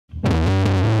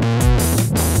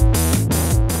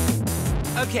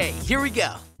Okay, here we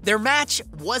go. Their match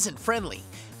wasn't friendly.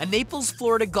 A Naples,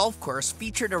 Florida golf course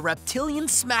featured a reptilian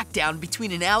smackdown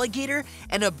between an alligator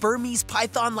and a Burmese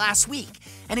python last week,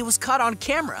 and it was caught on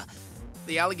camera.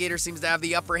 The alligator seems to have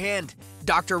the upper hand,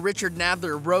 Dr. Richard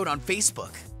Nadler wrote on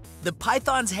Facebook. The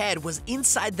python's head was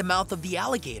inside the mouth of the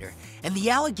alligator, and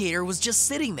the alligator was just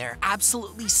sitting there,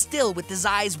 absolutely still with his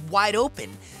eyes wide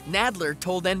open, Nadler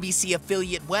told NBC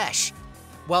affiliate WESH.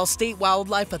 While state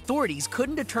wildlife authorities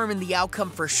couldn't determine the outcome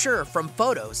for sure from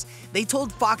photos, they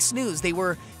told Fox News they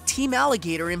were Team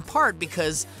Alligator in part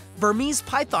because Burmese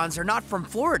pythons are not from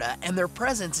Florida and their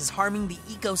presence is harming the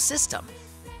ecosystem.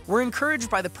 We're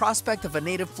encouraged by the prospect of a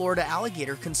native Florida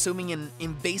alligator consuming an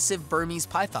invasive Burmese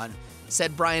python,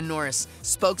 said Brian Norris,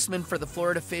 spokesman for the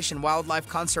Florida Fish and Wildlife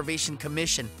Conservation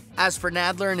Commission. As for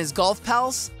Nadler and his golf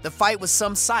pals, the fight was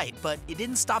some sight, but it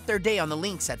didn't stop their day on the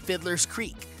links at Fiddler's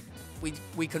Creek.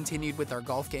 We continued with our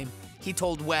golf game. He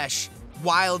told WESH,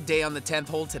 "Wild day on the 10th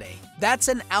hole today. That's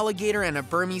an alligator and a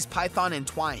Burmese python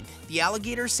entwined. The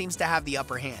alligator seems to have the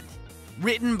upper hand."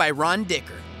 Written by Ron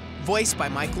Dicker. Voiced by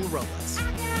Michael Robles.